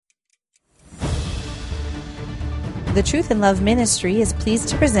The Truth in Love Ministry is pleased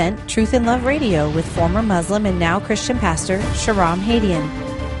to present Truth in Love Radio with former Muslim and now Christian pastor Shahram Hadian.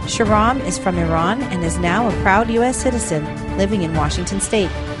 Shahram is from Iran and is now a proud U.S. citizen living in Washington State.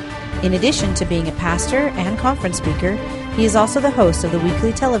 In addition to being a pastor and conference speaker, he is also the host of the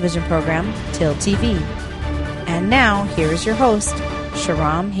weekly television program Till TV. And now, here is your host,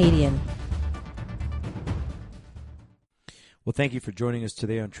 Shahram Hadian. Well, thank you for joining us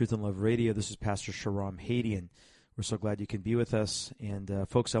today on Truth in Love Radio. This is Pastor Shahram Hadian. We're so glad you can be with us. And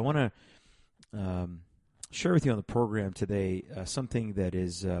folks, I want to share with you on the program today something that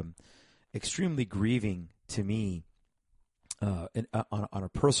is extremely grieving to me on a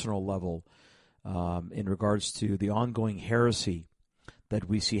personal level in regards to the ongoing heresy that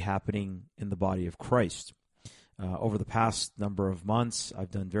we see happening in the body of Christ. Over the past number of months,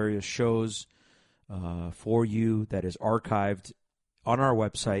 I've done various shows for you that is archived on our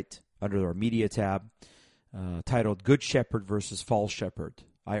website under our media tab, titled "Good Shepherd versus False Shepherd."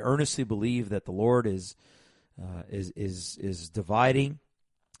 I earnestly believe that the Lord is dividing,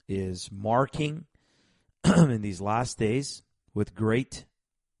 is marking in these last days with great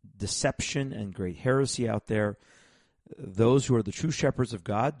deception and great heresy out there. Those who are the true shepherds of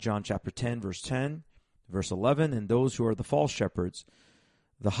God, John chapter 10, verse 10, verse 11, and those who are the false shepherds,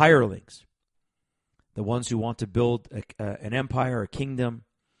 the hirelings, the ones who want to build an empire, a kingdom,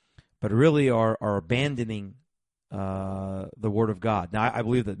 but really are abandoning the Word of God. Now, I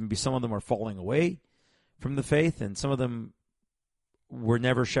believe that maybe some of them are falling away from the faith, and some of them were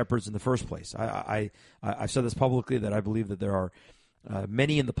never shepherds in the first place. I've said this publicly, that I believe that there are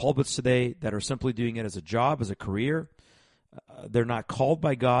many in the pulpits today that are simply doing it as a job, as a career. They're not called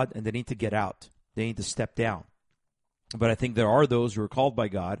by God, and they need to get out. They need to step down. But I think there are those who are called by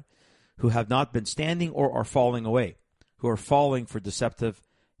God who have not been standing or are falling away, who are falling for deceptive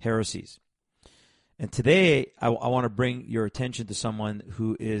heresies. And today, I want to bring your attention to someone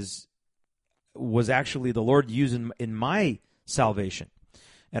who was actually the Lord used in my salvation.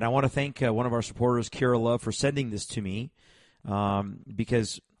 And I want to thank one of our supporters, Kira Love, for sending this to me,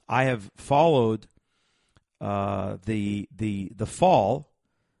 because I have followed the fall,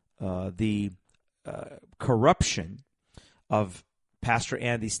 the corruption of Pastor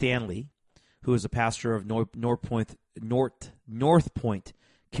Andy Stanley, who is a pastor of North Point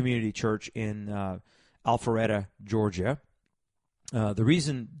Community Church in Alpharetta, Georgia. The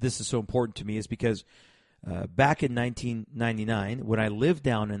reason this is so important to me is because back in 1999, when I lived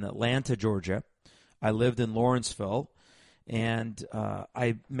down in Atlanta, Georgia, I lived in Lawrenceville, and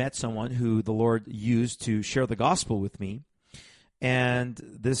I met someone who the Lord used to share the gospel with me. And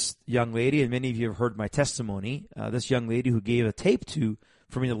this young lady, and many of you have heard my testimony, this young lady who gave a tape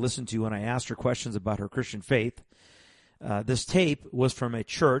for me to listen to when I asked her questions about her Christian faith. This tape was from a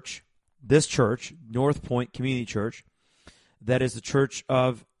church, this church, North Point Community Church, that is the church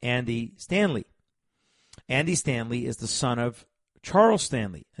of Andy Stanley. Andy Stanley is the son of Charles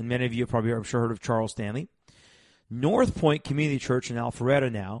Stanley, and many of you have probably, I'm sure, heard of Charles Stanley. North Point Community Church in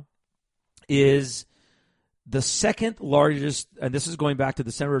Alpharetta now is the second largest, and this is going back to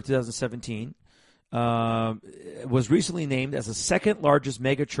December of 2017, was recently named as the second largest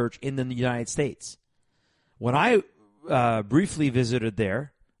mega church in the United States. When I briefly visited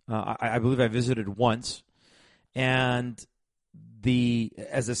there, I believe I visited once, and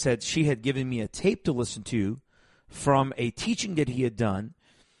as I said, she had given me a tape to listen to from a teaching that he had done,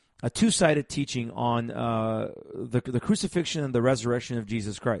 a two-sided teaching on the crucifixion and the resurrection of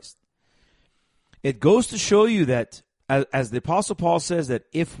Jesus Christ. It goes to show you that, as the Apostle Paul says, that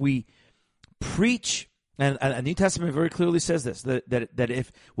if we preach, and the New Testament very clearly says this, that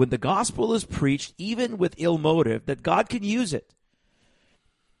if when the gospel is preached, even with ill motive, that God can use it.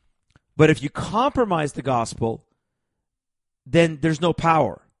 But if you compromise the gospel, then there's no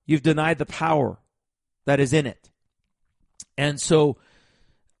power. You've denied the power that is in it. And so,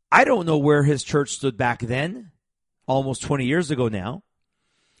 I don't know where his church stood back then, almost 20 years ago now,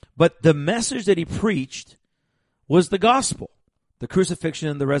 but the message that he preached was the gospel, the crucifixion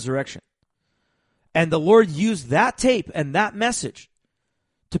and the resurrection. And the Lord used that tape and that message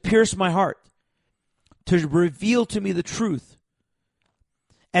to pierce my heart, to reveal to me the truth.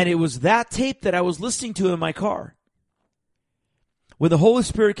 And it was that tape that I was listening to in my car when the Holy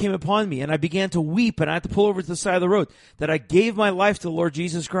Spirit came upon me and I began to weep and I had to pull over to the side of the road, that I gave my life to the Lord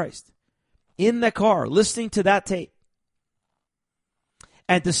Jesus Christ in the car, listening to that tape.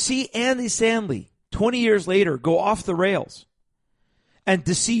 And to see Andy Stanley 20 years later go off the rails and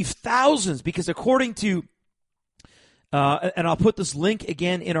deceive thousands, because according to, and I'll put this link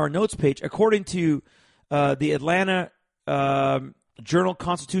again in our notes page, according to the Atlanta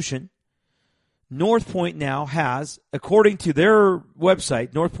Journal-Constitution, North Point now has, according to their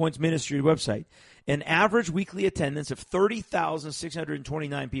website, North Point's ministry website, an average weekly attendance of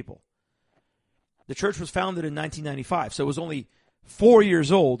 30,629 people. The church was founded in 1995, so it was only 4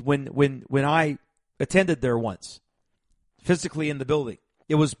 years old when I attended there once, physically in the building.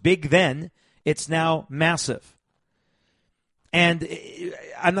 It was big then. It's now massive. And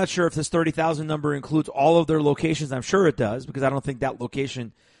I'm not sure if this 30,000 number includes all of their locations. I'm sure it does, because I don't think that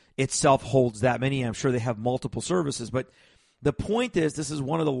location itself holds that many. I'm sure they have multiple services. But the point is, this is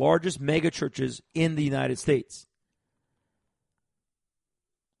one of the largest mega churches in the United States.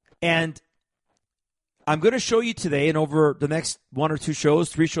 And I'm going to show you today, and over the next 1 or 2 shows,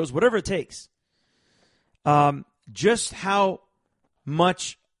 3 shows, whatever it takes, just how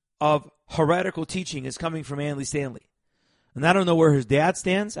much of heretical teaching is coming from Andy Stanley. And I don't know where his dad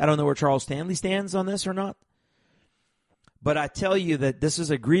stands. I don't know where Charles Stanley stands on this or not. But I tell you that this is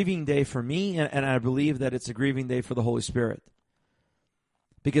a grieving day for me, and I believe that it's a grieving day for the Holy Spirit.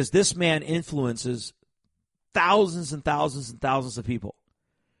 Because this man influences thousands and thousands and thousands of people.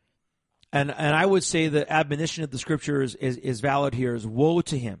 And I would say the admonition of the Scripture is valid here, is woe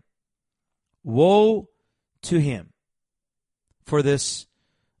to him. Woe to him for this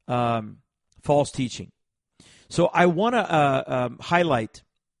false teaching. So I want to highlight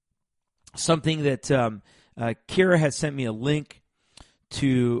something that Kira had sent me a link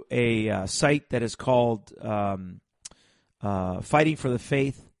to a site that is called Fighting for the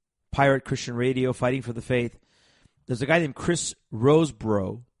Faith, Pirate Christian Radio, Fighting for the Faith. There's a guy named Chris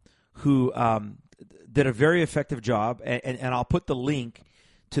Rosebrough who did a very effective job, and I'll put the link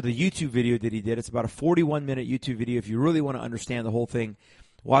to the YouTube video that he did. It's about a 41-minute YouTube video. If you really want to understand the whole thing,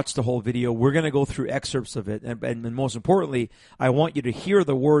 watch the whole video. We're going to go through excerpts of it, and most importantly, I want you to hear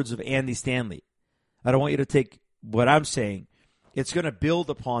the words of Andy Stanley. I don't want you to take what I'm saying. It's going to build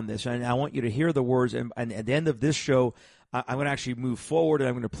upon this, and I want you to hear the words, and at the end of this show, I'm going to actually move forward, and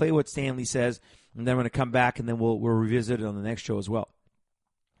I'm going to play what Stanley says, and then I'm going to come back, and then we'll revisit it on the next show as well.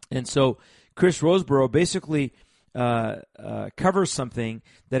 And so Chris Rosebrough basically covers something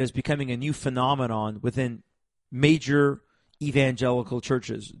that is becoming a new phenomenon within major evangelical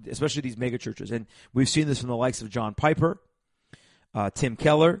churches, especially these mega churches. And we've seen this from the likes of John Piper, Tim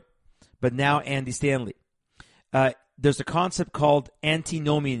Keller, but now Andy Stanley. There's a concept called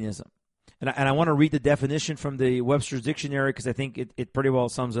antinomianism. And I want to read the definition from the Webster's Dictionary because I think it pretty well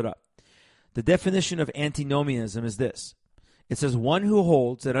sums it up. The definition of antinomianism is this. It says, one who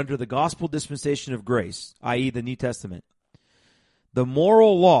holds that under the gospel dispensation of grace, i.e. the New Testament, the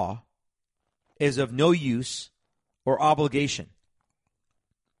moral law is of no use or obligation.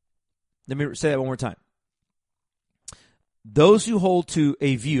 Let me say that one more time. Those who hold to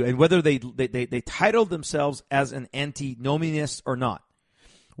a view, and whether they title themselves as an antinomianist or not,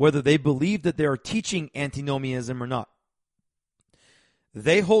 whether they believe that they are teaching antinomianism or not,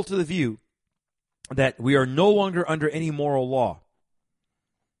 they hold to the view that we are no longer under any moral law,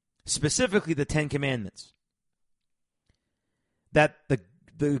 specifically the Ten Commandments. That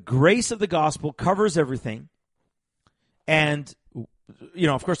the grace of the gospel covers everything, and,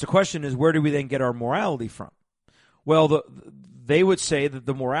 of course the question is, where do we then get our morality from? Well, they would say that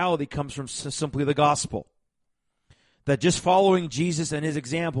the morality comes from simply the gospel. That just following Jesus and his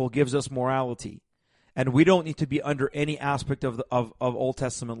example gives us morality. And we don't need to be under any aspect of Old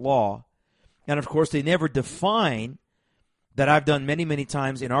Testament law. And of course, they never define, that I've done many, many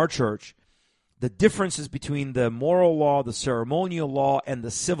times in our church, the differences between the moral law, the ceremonial law, and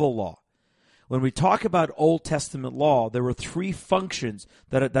the civil law. When we talk about Old Testament law, there were 3 functions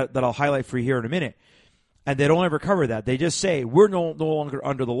that I'll highlight for you here in a minute. And they don't ever cover that. They just say, we're no longer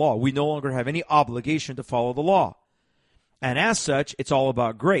under the law. We no longer have any obligation to follow the law. And as such, it's all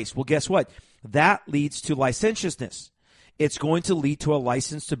about grace. Well, guess what? That leads to licentiousness. It's going to lead to a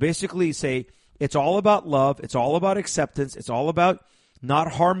license to basically say, it's all about love, it's all about acceptance, it's all about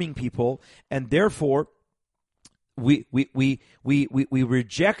not harming people, and therefore, we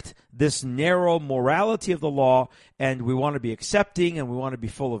reject this narrow morality of the law, and we want to be accepting, and we want to be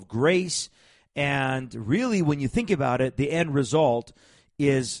full of grace. And really, when you think about it, the end result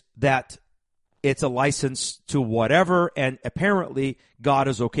is that it's a license to whatever, and apparently God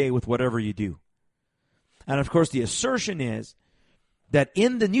is okay with whatever you do. And of course, the assertion is that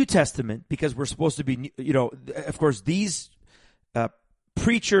in the New Testament, because we're supposed to be, of course, these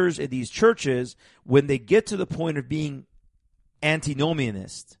preachers in these churches, when they get to the point of being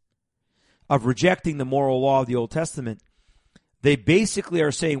antinomianist, of rejecting the moral law of the Old Testament, they basically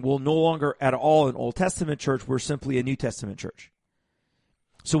are saying, we're no longer at all an Old Testament church, we're simply a New Testament church.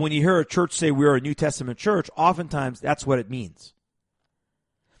 So when you hear a church say we're a New Testament church, oftentimes that's what it means.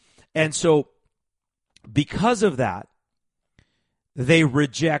 And so because of that, they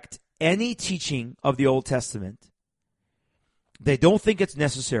reject any teaching of the Old Testament. They don't think it's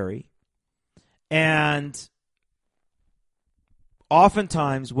necessary. And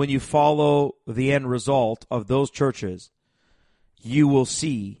oftentimes, when you follow the end result of those churches, you will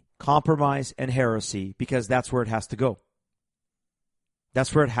see compromise and heresy, because that's where it has to go.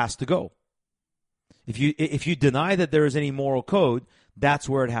 That's where it has to go. If you deny that there is any moral code, that's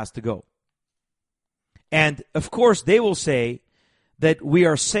where it has to go. And of course, they will say that we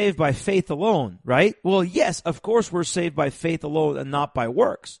are saved by faith alone, right? Well, yes, of course we're saved by faith alone and not by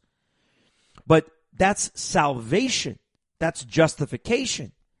works. But that's salvation. That's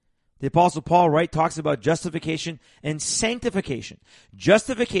justification. The Apostle Paul, right, talks about justification and sanctification.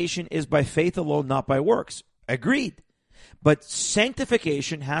 Justification is by faith alone, not by works. Agreed. But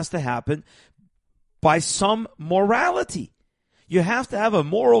sanctification has to happen by some morality. You have to have a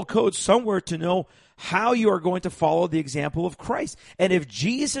moral code somewhere to know how you are going to follow the example of Christ. And if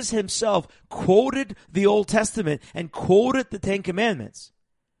Jesus himself quoted the Old Testament and quoted the Ten Commandments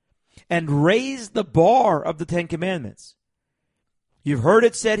and raised the bar of the Ten Commandments, you've heard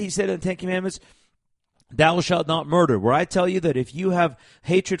it said, he said in the Ten Commandments, thou shalt not murder, where I tell you that if you have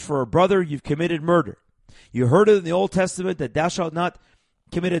hatred for a brother, you've committed murder. You heard it in the Old Testament that thou shalt not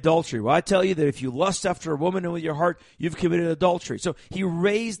commit adultery. Well, I tell you that if you lust after a woman and with your heart, you've committed adultery. So he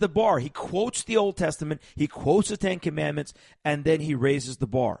raised the bar. He quotes the Old Testament, he quotes the Ten Commandments, and then he raises the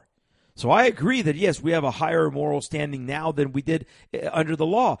bar. So I agree that, yes, we have a higher moral standing now than we did under the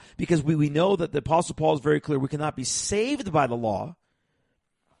law, because we know that the Apostle Paul is very clear. We cannot be saved by the law,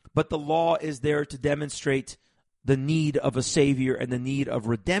 but the law is there to demonstrate the need of a Savior and the need of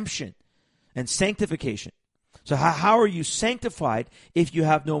redemption and sanctification. So how are you sanctified if you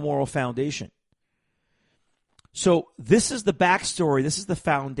have no moral foundation? So this is the backstory. This is the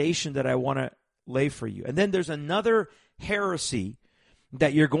foundation that I want to lay for you. And then there's another heresy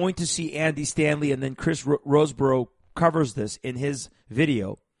that you're going to see Andy Stanley, and then Chris Roseborough covers this in his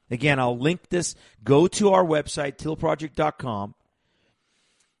video. Again, I'll link this. Go to our website, tillproject.com.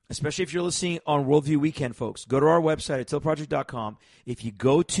 Especially if you're listening on Worldview Weekend, folks. Go to our website at tillproject.com. If you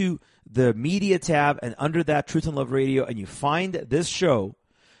go to the media tab and under that Truth and Love Radio and you find this show,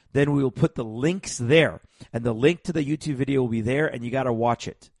 then we will put the links there. And the link to the YouTube video will be there, and you got to watch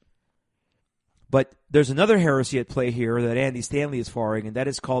it. But there's another heresy at play here that Andy Stanley is forwarding, and that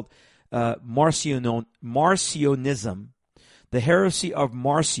is called Marcionism, the heresy of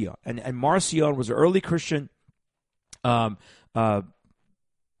Marcion. And Marcion was an early Christian around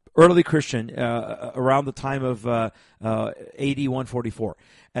the time of AD 144.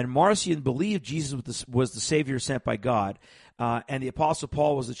 And Marcion believed Jesus was the Savior sent by God, and the Apostle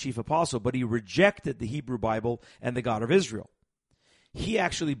Paul was the chief apostle, but he rejected the Hebrew Bible and the God of Israel. He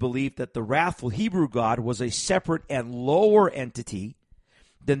actually believed that the wrathful Hebrew God was a separate and lower entity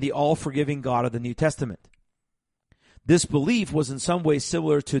than the all-forgiving God of the New Testament. This belief was in some ways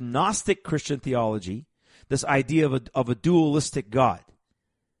similar to Gnostic Christian theology, this idea of a dualistic God.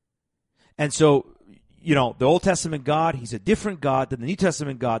 And so, you know, the Old Testament God, he's a different God than the New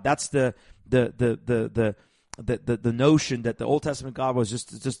Testament God. That's the notion that the Old Testament God was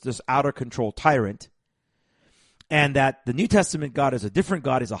just this out of control tyrant, and that the New Testament God is a different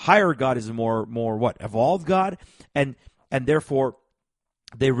God, is a higher God, is a more evolved God, and therefore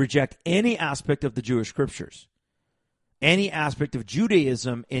they reject any aspect of the Jewish scriptures, any aspect of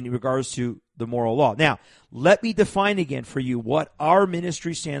Judaism in regards to the moral law. Now, let me define again for you what our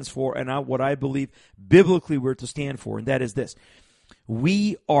ministry stands for and what I believe biblically we're to stand for, and that is this.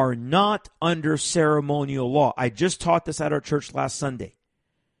 We are not under ceremonial law. I just taught this at our church last Sunday.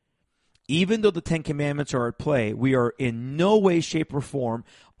 Even though the Ten Commandments are at play, we are in no way, shape, or form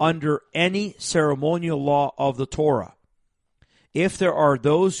under any ceremonial law of the Torah. If there are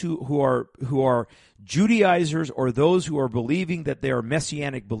those who are Judaizers or those who are believing that they are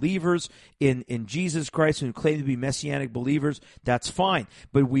Messianic believers in Jesus Christ and who claim to be Messianic believers, that's fine.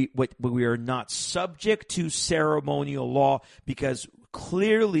 But we are not subject to ceremonial law, because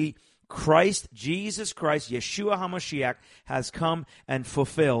clearly Jesus Christ, Yeshua HaMashiach, has come and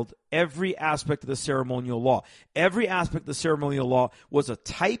fulfilled every aspect of the ceremonial law. Every aspect of the ceremonial law was a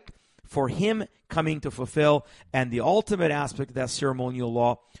type for him coming to fulfill, and the ultimate aspect of that ceremonial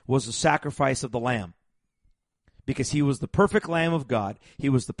law was the sacrifice of the lamb. Because he was the perfect Lamb of God. He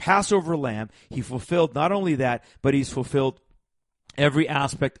was the Passover lamb. He fulfilled not only that, but he's fulfilled every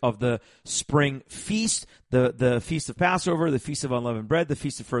aspect of the spring feast, the feast of Passover, the feast of unleavened bread, the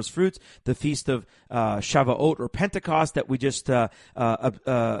feast of first fruits, the feast of Shavuot or Pentecost that we just passed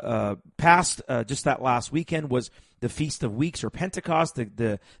just that last weekend was the Feast of Weeks or Pentecost,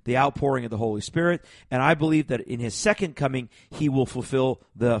 the outpouring of the Holy Spirit. And I believe that in his second coming, he will fulfill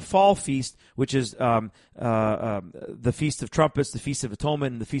the fall feast, which is the Feast of Trumpets, the Feast of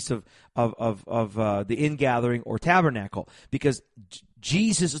Atonement, and the Feast of the Ingathering or Tabernacle, because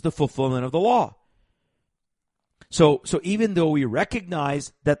Jesus is the fulfillment of the law. So even though we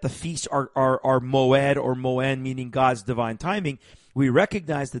recognize that the feasts are moed or moen, meaning God's divine timing, we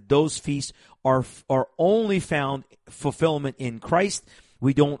recognize that those feasts are only found fulfillment in Christ.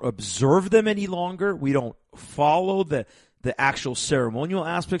 We don't observe them any longer. We don't follow the actual ceremonial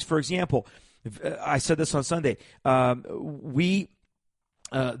aspects. For example, I said this on Sunday. The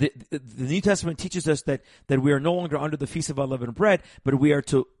New Testament teaches us that we are no longer under the Feast of Unleavened Bread, but we are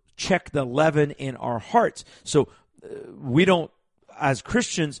to check the leaven in our hearts. So we don't, as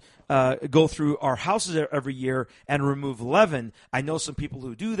Christians, go through our houses every year and remove leaven. I know some people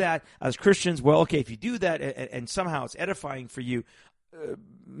who do that. As Christians, well, okay, if you do that and somehow it's edifying for you,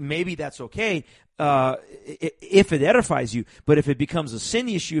 maybe that's okay if it edifies you. But if it becomes a sin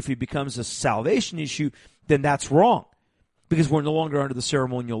issue, if it becomes a salvation issue, then that's wrong, because we're no longer under the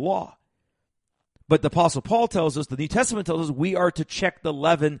ceremonial law. But the Apostle Paul tells us, the New Testament tells us, we are to check the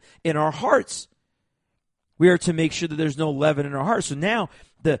leaven in our hearts. We are to make sure that there's no leaven in our hearts. So now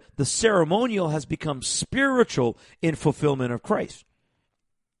the ceremonial has become spiritual in fulfillment of Christ.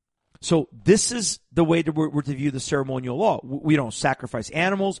 So this is the way that we're to view the ceremonial law. We don't sacrifice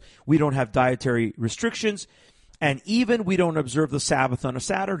animals. We don't have dietary restrictions. And even we don't observe the Sabbath on a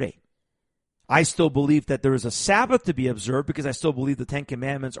Saturday. I still believe that there is a Sabbath to be observed, because I still believe the Ten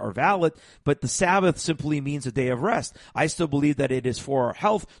Commandments are valid, but the Sabbath simply means a day of rest. I still believe that it is for our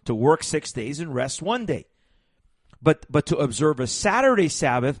health to work 6 days and rest 1 day. But to observe a Saturday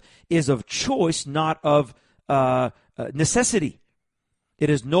Sabbath is of choice, not of necessity. It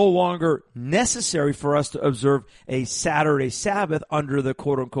is no longer necessary for us to observe a Saturday Sabbath under the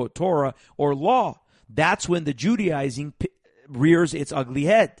quote-unquote Torah or law. That's when the Judaizing rears its ugly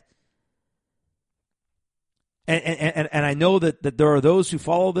head. And I know that there are those who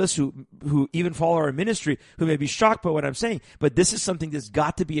follow this, who even follow our ministry, who may be shocked by what I'm saying. But this is something that's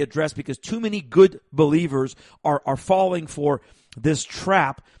got to be addressed, because too many good believers are falling for this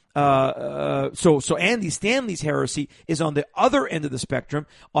trap. So Andy Stanley's heresy is on the other end of the spectrum.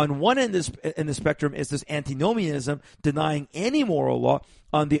 On one end in the spectrum is this antinomianism, denying any moral law.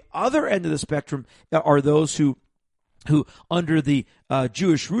 On the other end of the spectrum are those who under the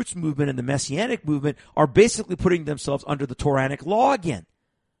Jewish roots movement and the Messianic movement are basically putting themselves under the Toranic law again,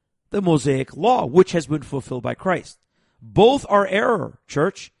 the Mosaic law, which has been fulfilled by Christ. Both are error,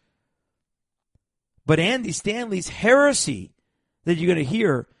 church. But Andy Stanley's heresy that you're going to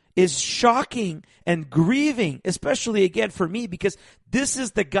hear is shocking and grieving, especially again for me, because this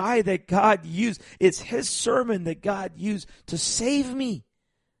is the guy that God used. It's his sermon that God used to save me.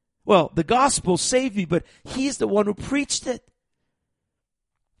 Well, the gospel saved me, but he's the one who preached it.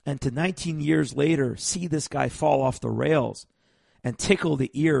 And to 19 years later, see this guy fall off the rails and tickle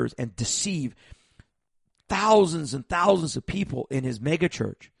the ears and deceive thousands and thousands of people in his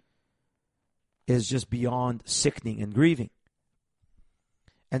megachurch is just beyond sickening and grieving.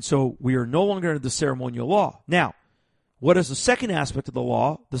 And so we are no longer under the ceremonial law. Now, what is the second aspect of the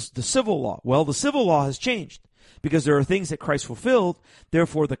law, the civil law? Well, the civil law has changed, because there are things that Christ fulfilled.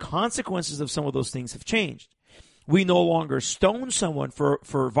 Therefore, the consequences of some of those things have changed. We no longer stone someone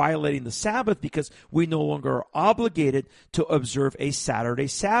for violating the Sabbath, because we no longer are obligated to observe a Saturday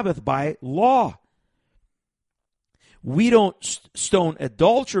Sabbath by law. We don't stone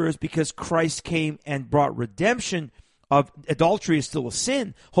adulterers, because Christ came and brought redemption. Of adultery is still a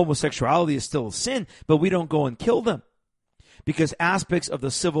sin. Homosexuality is still a sin, but we don't go and kill them, because aspects of the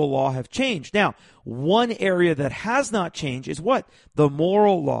civil law have changed. Now, one area that has not changed is what? The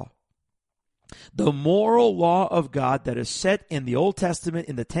moral law. The moral law of God that is set in the Old Testament,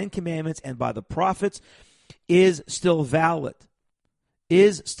 in the Ten Commandments, and by the prophets is still valid.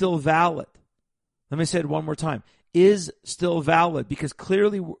 Is still valid. Let me say it one more time. Is still valid, because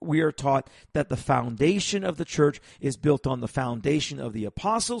clearly we are taught that the foundation of the church is built on the foundation of the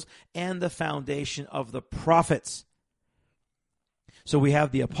apostles and the foundation of the prophets. So we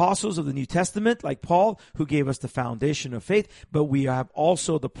have the apostles of the New Testament, like Paul, who gave us the foundation of faith, but we have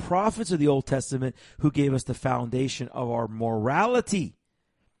also the prophets of the Old Testament who gave us the foundation of our morality.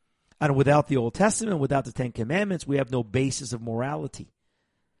 And without the Old Testament, without the Ten Commandments, we have no basis of morality.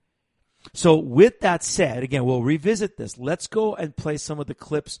 So with that said, again, we'll revisit this. Let's go and play some of the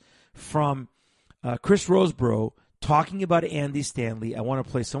clips from Chris Roseborough talking about Andy Stanley. I want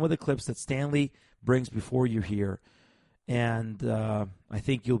to play some of the clips that Stanley brings before you here. And I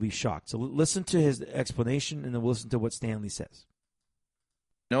think you'll be shocked. So listen to his explanation, and then we'll listen to what Stanley says.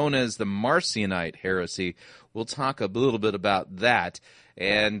 Known as the Marcionite heresy. We'll talk a little bit about that,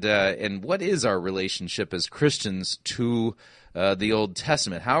 and what is our relationship as Christians to the Old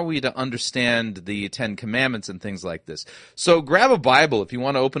Testament? How are we to understand the Ten Commandments and things like this? So grab a Bible if you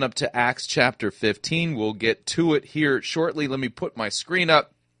want to open up to Acts chapter 15. We'll get to it here shortly. Let me put my screen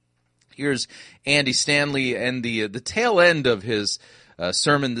up. Here's Andy Stanley and the tail end of his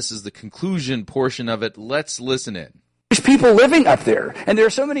sermon. This is the conclusion portion of it. Let's listen in. Jewish people living up there. And there are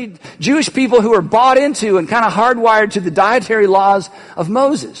so many Jewish people who are bought into and kind of hardwired to the dietary laws of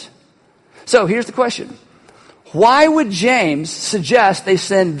Moses. So here's the question. Why would James suggest they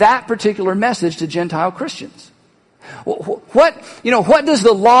send that particular message to Gentile Christians? What does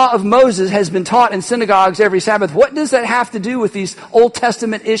the law of Moses has been taught in synagogues every Sabbath? What does that have to do with these Old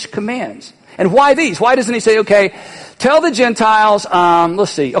Testament-ish commands? And why these? Why doesn't he say, okay, tell the Gentiles,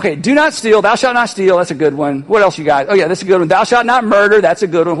 let's see. Okay, do not steal. Thou shalt not steal. That's a good one. What else you got? Oh yeah, that's a good one. Thou shalt not murder. That's a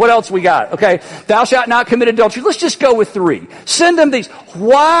good one. What else we got? Okay, thou shalt not commit adultery. Let's just go with 3. Send them these.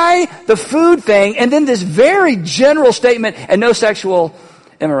 Why the food thing? And then this very general statement, and no sexual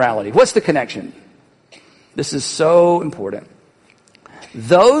immorality. What's the connection? This is so important.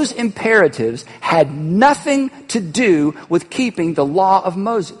 Those imperatives had nothing to do with keeping the law of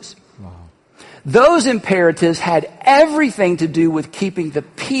Moses. Those imperatives had everything to do with keeping the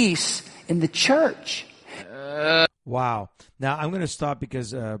peace in the church. Wow. Now, I'm going to stop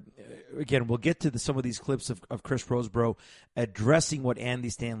because, again, we'll get to some of these clips of Chris Rosebrough addressing what Andy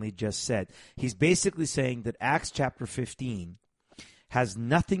Stanley just said. He's basically saying that Acts chapter 15 has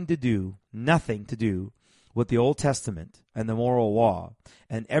nothing to do with the Old Testament and the moral law,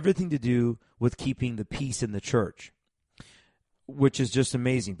 and everything to do with keeping the peace in the church, which is just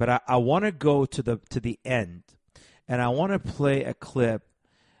amazing. But I want to go to the end, and I want to play a clip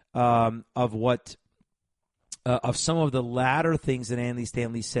of some of the latter things that Andy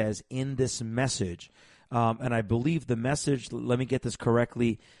Stanley says in this message. And I believe the message, let me get this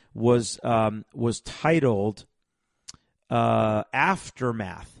correctly, was titled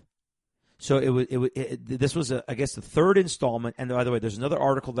Aftermath. So this was I guess the third installment. And by the way, there's another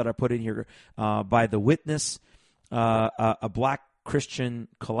article that I put in here by The Witness, a black Christian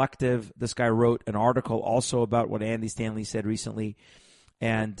collective. This guy wrote an article also about what Andy Stanley said recently.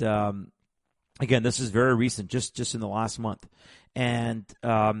 And again, this is very recent, just in the last month. And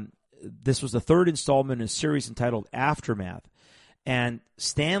this was the third installment in a series entitled Aftermath. And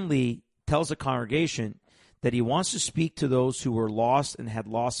Stanley tells the congregation that he wants to speak to those who were lost and had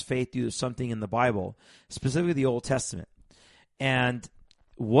lost faith due to something in the Bible, specifically the Old Testament. And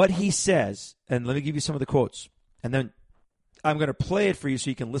what he says, and let me give you some of the quotes, and then I'm going to play it for you so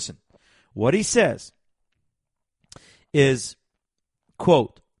you can listen. What he says is,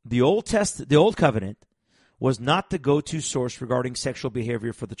 quote, the Old Covenant was not the go-to source regarding sexual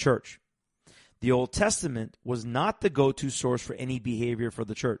behavior for the church. The Old Testament was not the go-to source for any behavior for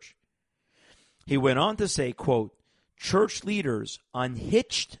the church. He went on to say, quote, church leaders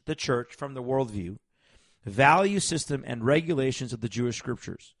unhitched the church from the worldview, value system, and regulations of the Jewish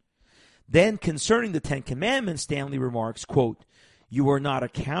scriptures. Then concerning the Ten Commandments, Stanley remarks, quote, you are not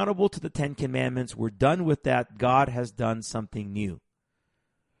accountable to the Ten Commandments. We're done with that. God has done something new.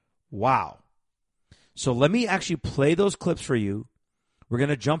 Wow. So let me actually play those clips for you. We're going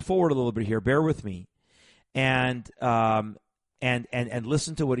to jump forward a little bit here. Bear with me. And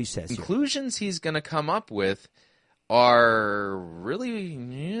listen to what he says. Conclusions he's going to come up with are really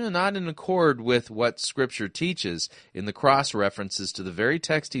not in accord with what Scripture teaches in the cross-references to the very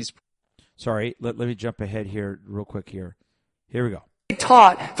text he's... Sorry, let me jump ahead here real quick here. Here we go.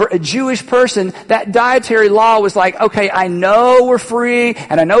 Taught for a Jewish person, that dietary law was like, okay, I know we're free,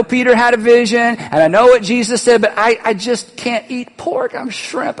 and I know Peter had a vision, and I know what Jesus said, but I just can't eat pork. I'm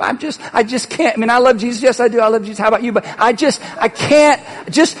shrimp. I just can't. I mean, I love Jesus. Yes, I do. I love Jesus. How about you? But I can't.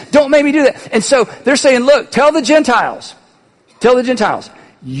 Just don't make me do that. And so they're saying, look, tell the Gentiles,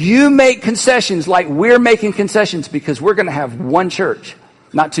 you make concessions like we're making concessions because we're going to have one church,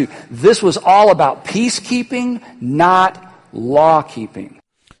 not two. This was all about peacekeeping, not law keeping.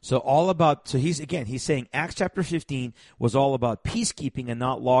 So he's saying Acts chapter 15 was all about peacekeeping and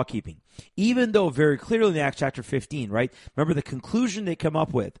not law keeping. Even though very clearly in Acts chapter 15, right? Remember the conclusion they come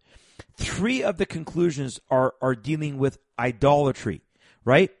up with. 3 of the conclusions are dealing with idolatry,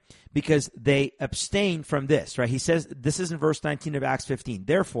 right? Because they abstain from this, right? He says, this is in verse 19 of Acts 15.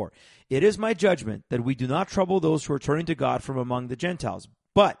 Therefore, it is my judgment that we do not trouble those who are turning to God from among the Gentiles,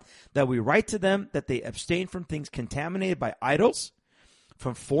 but that we write to them that they abstain from things contaminated by idols,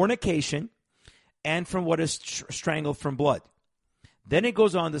 from fornication, and from what is strangled from blood. Then it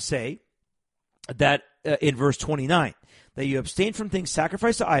goes on to say that in verse 29, that you abstain from things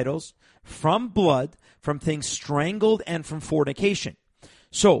sacrificed to idols, from blood, from things strangled, and from fornication.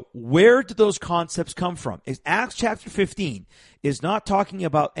 So where do those concepts come from? Acts chapter 15 is not talking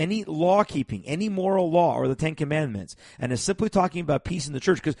about any law keeping, any moral law or the Ten Commandments, and is simply talking about peace in the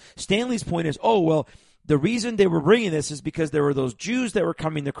church. Because Stanley's point is, the reason they were bringing this is because there were those Jews that were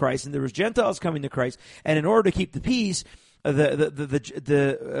coming to Christ and there was Gentiles coming to Christ, and in order to keep the peace,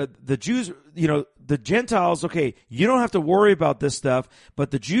 the Jews, the Gentiles, okay, you don't have to worry about this stuff,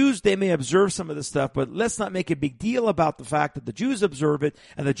 but the Jews, they may observe some of this stuff, but let's not make a big deal about the fact that the Jews observe it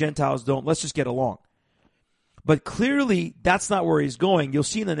and the Gentiles don't. Let's just get along. But clearly, that's not where he's going. You'll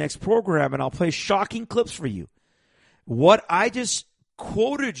see in the next program, and I'll play shocking clips for you. What I just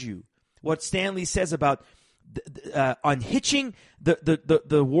quoted you, what Stanley says about unhitching the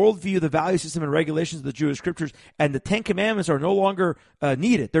worldview, the value system, and regulations of the Jewish scriptures, and the Ten Commandments are no longer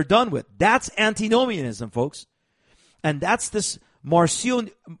needed. They're done with. That's antinomianism, folks. And that's this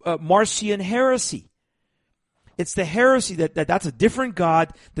Marcion heresy. It's the heresy that's a different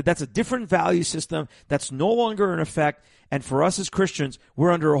God, that's a different value system, that's no longer in effect, and for us as Christians,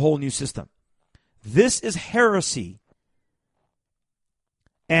 we're under a whole new system. This is heresy,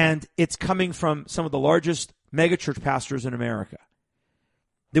 and it's coming from some of the largest megachurch pastors in America.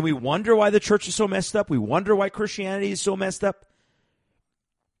 Then we wonder why the church is so messed up. We wonder why Christianity is so messed up.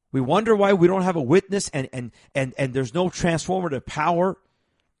 We wonder why we don't have a witness and there's no transformative power,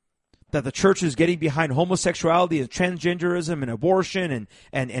 that the church is getting behind homosexuality and transgenderism and abortion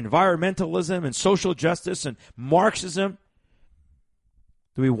and environmentalism and social justice and Marxism.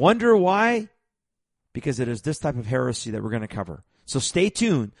 Do we wonder why? Because it is this type of heresy that we're going to cover. So stay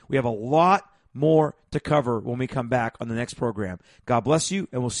tuned. We have a lot more to cover when we come back on the next program. God bless you,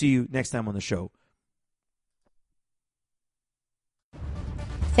 and we'll see you next time on the show.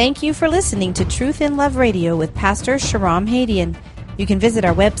 Thank you for listening to Truth in Love Radio with Pastor Shahram Hadian. You can visit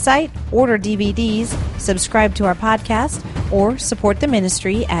our website, order DVDs, subscribe to our podcast, or support the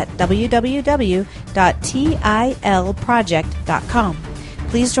ministry at www.tilproject.com.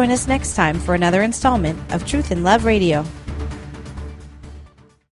 Please join us next time for another installment of Truth in Love Radio.